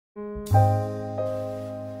Hey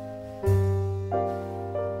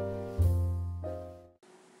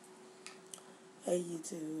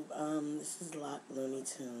YouTube, this is Looney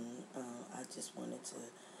Tune. I just wanted to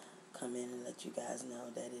come in and let you guys know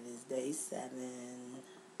that it is day 7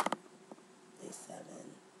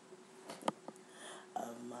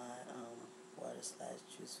 of my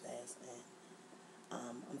water/juice fast, and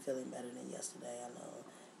I'm feeling better than yesterday. I know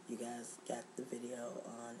you guys got the video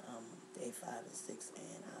on day 5 and 6,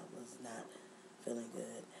 and I was not feeling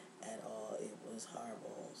good at all. It was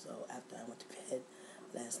horrible. So after I went to bed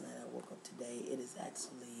last night, I woke up today. It is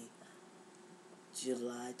actually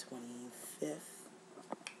July 25th,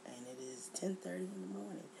 and it is 10:30 in the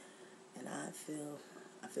morning, and I feel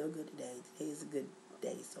good today. Today is a good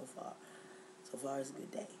day so far. So far, it's a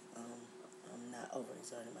good day. I'm not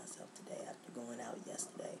overexerting myself today. After going out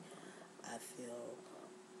yesterday, I feel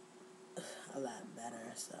a lot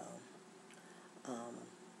better. So I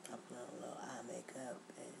put on a little eye makeup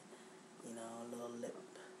and a little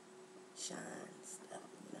lip shine stuff,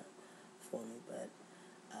 for me. But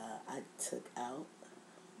I took out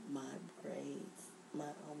my braids,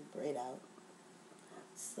 my braid out.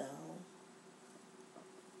 So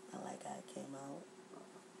I like how it came out.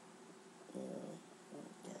 You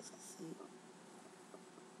guys can see.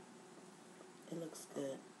 It looks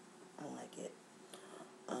good. I like it.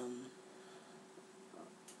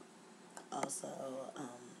 Also,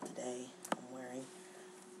 today I'm wearing,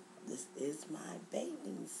 this is my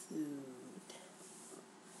bathing suit.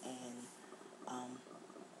 And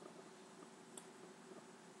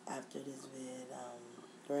after this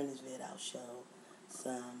during this vid, I'll show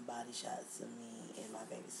some body shots of me in my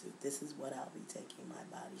bathing suit. This is what I'll be taking my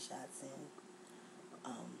body shots in.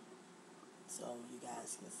 So you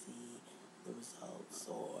guys can see the results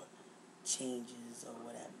or changes or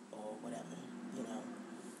whatever,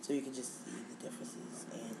 So you can just see the differences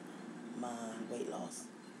in my weight loss.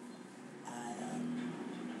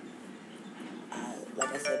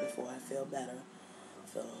 Like I said before, I feel better. I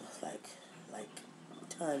feel like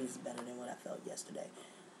tons better than what I felt yesterday.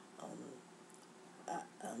 I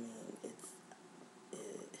mean, it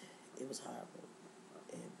was horrible.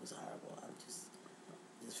 It was horrible. I just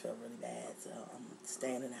felt really bad. So I'm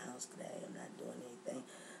staying in the house today. I'm not doing anything.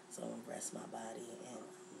 So I'm gonna rest my body and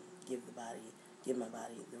give my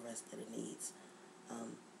body the rest that it needs.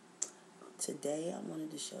 Today I wanted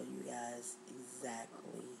to show you guys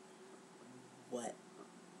exactly what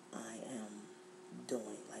I am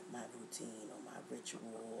doing, like my routine or my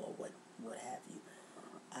ritual or what have you.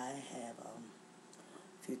 I have a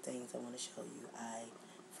few things I want to show you.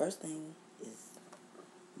 First thing is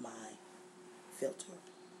my filter,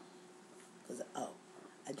 because I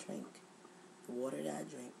drink, the water that I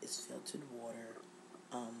drink is filtered water.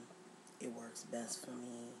 It works best for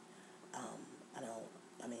me.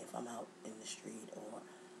 If I'm out in the street or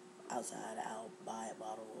outside, I'll buy a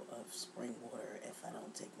bottle of spring water if I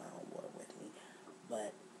don't take my own water with me.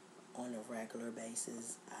 But on a regular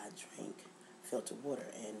basis, I drink filtered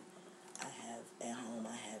water, and at home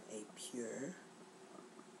I have a pure,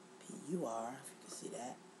 P-U-R, if you can see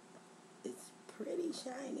that. It's pretty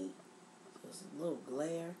shiny, so it's a little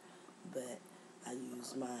glare, but I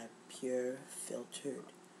use my pure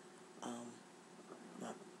filtered,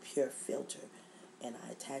 and I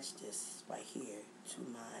attach this right here to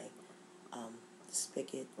my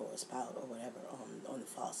spigot or spout or whatever on the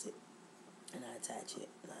faucet, and I attach it,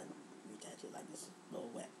 and I reattach it like this, a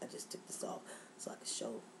little wet. I just took this off so I could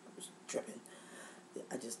show, it was dripping.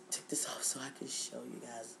 I just took this off so I could show you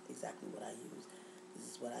guys exactly what I use. This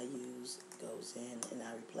is what I use. It goes in, and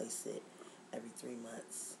I replace it every 3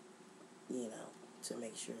 months, to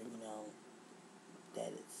make sure,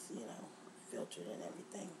 that it's, filtered and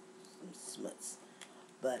everything, some smuts.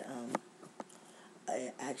 But,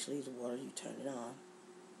 actually, the water, you turn it on.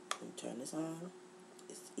 When you turn this on,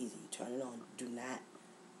 it's easy. You turn it on. Do not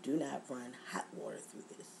run hot water through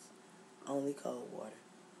this. Only cold water.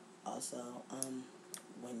 Also,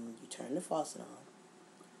 when you turn the faucet on,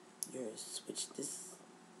 you'll switch this.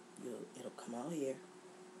 It'll come out here.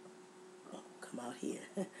 No, come out here.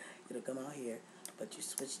 It'll come out here. But you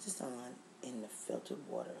switch this on, and the filtered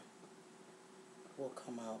water will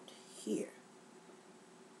come out here.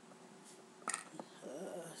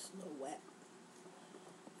 It's a little wet.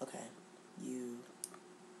 Okay, your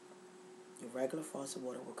regular faucet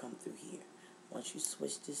water will come through here. Once you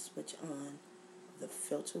switch this switch on, the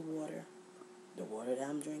filtered water, the water that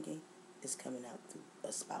I'm drinking, is coming out through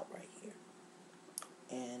a spout right here.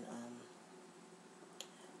 And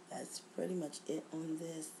that's pretty much it on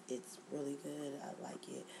this. It's really good. I like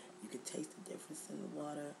it. You can taste the difference in the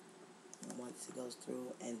water once it goes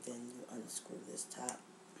through, and then you unscrew this top.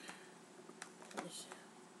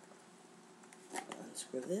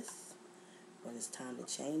 unscrew this when it's time to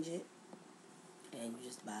change it, and you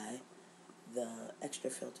just buy the extra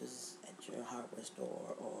filters at your hardware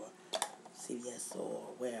store or CVS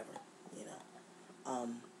or wherever, you know.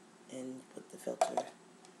 And you put the filter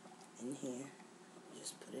in here. You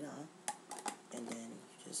just put it on, and then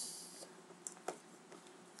you just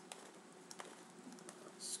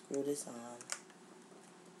screw this on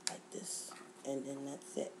like this, and then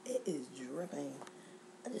that's it. It is dripping.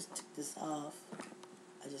 I just took this off.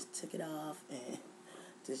 I just took it off and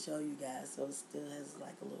to show you guys, so it still has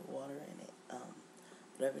like a little water in it.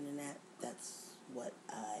 But other than that, that's what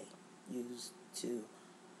I use to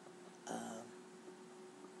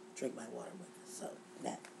drink my water with. So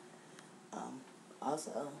that.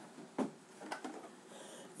 Also,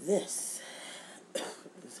 this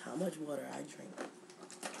is how much water I drink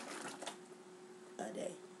a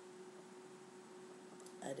day.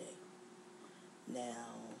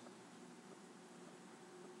 Now,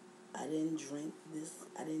 I didn't drink this.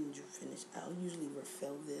 I didn't finish. I'll usually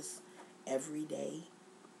refill this every day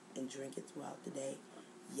and drink it throughout the day.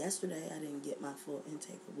 Yesterday, I didn't get my full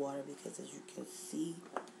intake of water because, as you can see,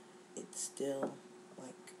 it's still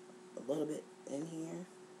like a little bit in here.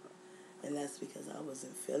 And that's because I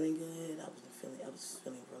wasn't feeling good. I was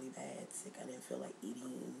feeling really bad, sick. I didn't feel like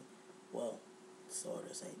eating, well, sort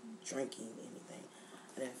of say drinking anything.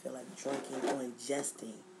 I didn't feel like drinking or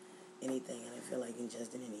ingesting anything. I didn't feel like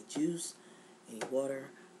ingesting any juice, any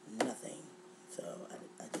water, nothing. So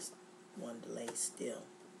I just wanted to lay still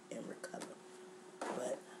and recover.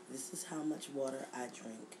 But this is how much water I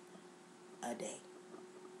drink a day.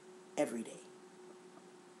 Every day.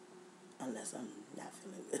 Unless I'm not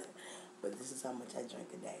feeling good. But this is how much I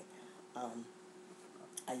drink a day.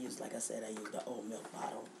 I use, like I said, I use the old milk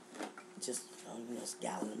bottle. Just, it's a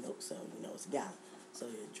gallon of milk, so it's a gallon. So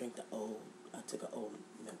you drink the old, I took an old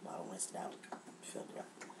milk bottle, rinsed it out, filled it up.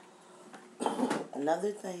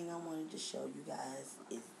 Another thing I wanted to show you guys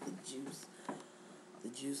is the juice. The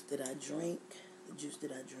juice that I drink.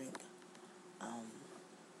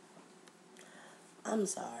 I'm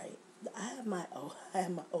sorry. I have my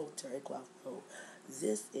old terry cloth robe.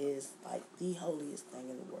 This is like the holiest thing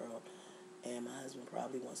in the world, and my husband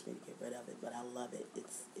probably wants me to get rid of it, but I love it.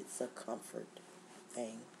 It's a comfort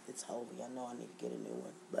thing. It's holy. I know I need to get a new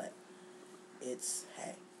one, but it's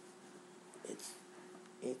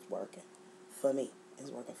working for me. It's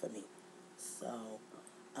working for me. So,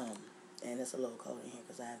 and it's a little cold in here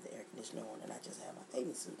because I have the air conditioner on and I just have my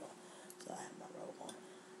bathing suit on, so I have my robe on.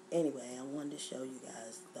 Anyway, I wanted to show you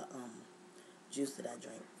guys the juice that I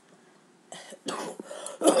drink.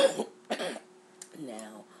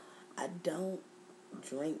 Now, I don't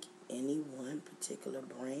drink any one particular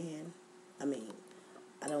brand. I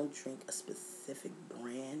don't drink a specific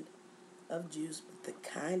brand of juice, but the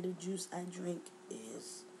kind of juice I drink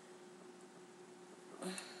is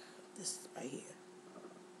this right here.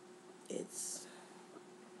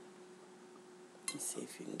 Let's see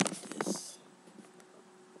if you can get this.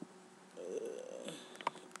 I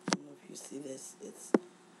don't know if you see this. It's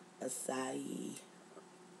acai,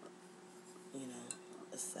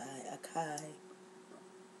 acai.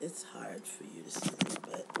 It's hard for you to see this,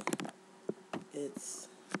 but it's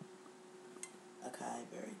acai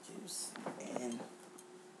berry juice, and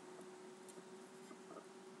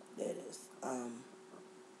there it is.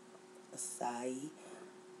 Acai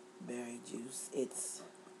berry juice.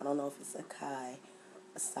 I don't know if it's acai.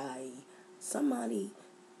 Somebody,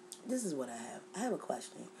 this is what I have. I have a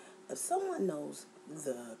question. If someone knows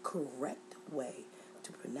the correct way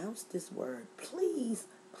to pronounce this word, please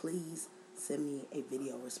send me a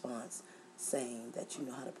video response saying that you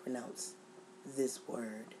know how to pronounce this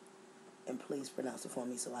word. And please pronounce it for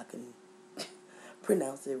me so I can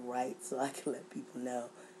pronounce it right, so I can let people know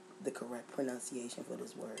the correct pronunciation for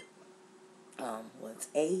this word. Well, it's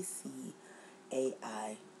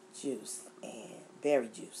acai juice and berry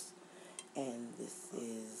juice. And this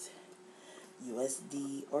is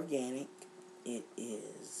USD organic. It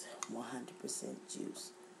is 100%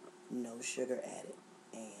 juice, no sugar added.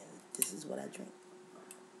 And this is what I drink.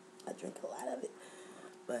 I drink a lot of it.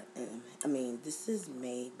 But, this is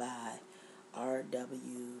made by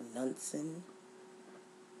R.W. Nunson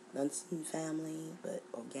family, but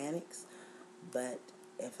organics. But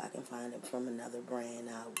if I can find it from another brand,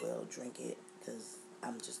 I will drink it, because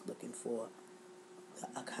I'm just looking for the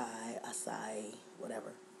acai,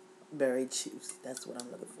 whatever, berry juice. That's what I'm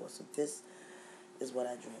looking for. So this is what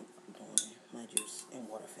I drink during my juice and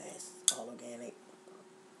water fast. All organic,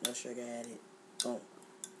 no sugar added. Boom.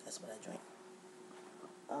 That's what I drink.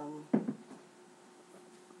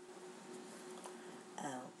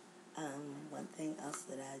 One thing else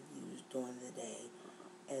that I use during the day,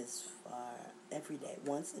 as far every day,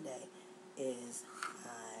 once a day, is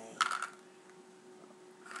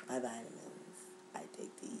my vitamins. I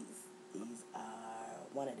take these. These are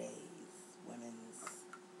one of days, Women's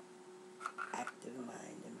Active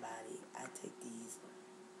Mind and Body. I take these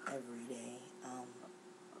every day.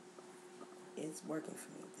 It's working for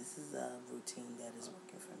me. This is a routine that is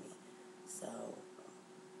working for me. So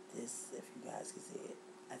this, if you guys can see it,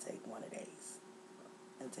 I take one a days.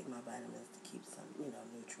 I take my vitamins to keep some,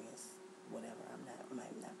 nutrients, whatever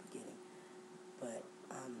might not be getting. But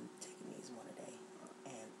I'm taking these one a day,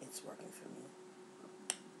 and it's working for me.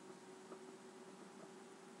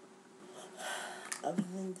 Other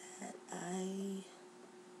than that, I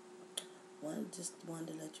just wanted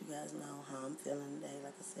to let you guys know how I'm feeling today.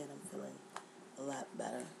 Like I said, I'm feeling a lot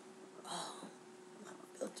better. Oh, my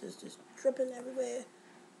filter's just dripping everywhere.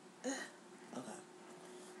 Okay,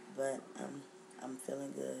 but I'm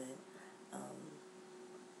feeling good.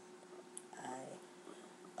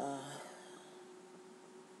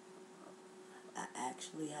 I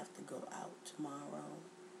actually have to go out tomorrow,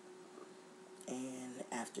 and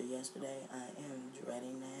after yesterday, I am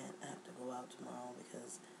dreading that. I have to go out tomorrow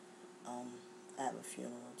because I have a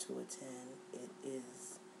funeral to attend. It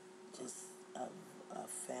is just a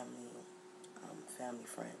family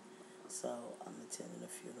friend, so I'm attending a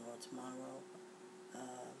funeral tomorrow.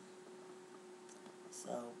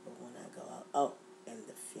 But when I go out, and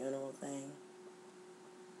the funeral thing,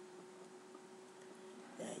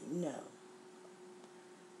 now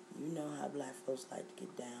you know how black folks like to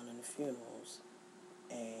get down in the funerals,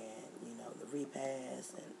 and the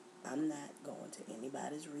repast, and I'm not going to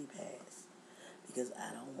anybody's repast because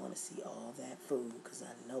I don't want to see all that food because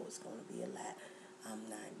I know it's going to be a lot. I'm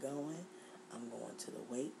not going. I'm going to the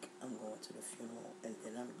wake. I'm going to the funeral, and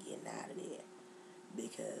then I'm getting out of there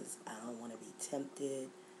because I don't want to be tempted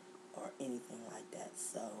or anything like that.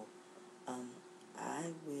 So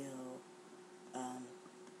I will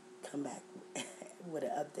come back with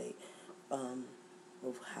an update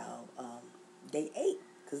with how day 8,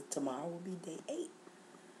 because tomorrow will be day 8,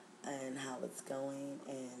 and how it's going,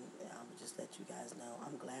 and I will just let you guys know.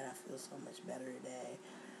 I'm glad I feel so much better today.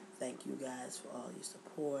 Thank you guys for all your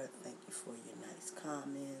support. Thank you for your nice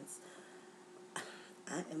comments.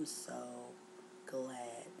 I am so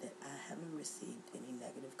glad that I haven't received any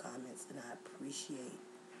negative comments, and I appreciate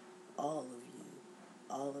all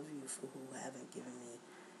of you for who haven't given me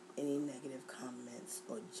any negative comments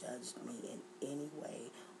or judged me in any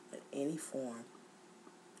way or any form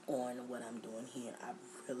on what I'm doing here. I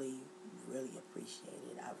really, really appreciate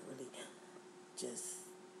it. I really just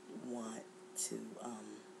want to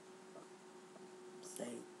say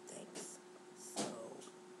thanks. So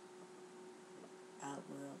I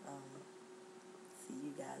will see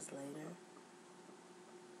you guys later,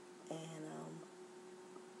 and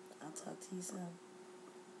I'll talk to you soon.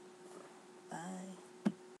 Bye.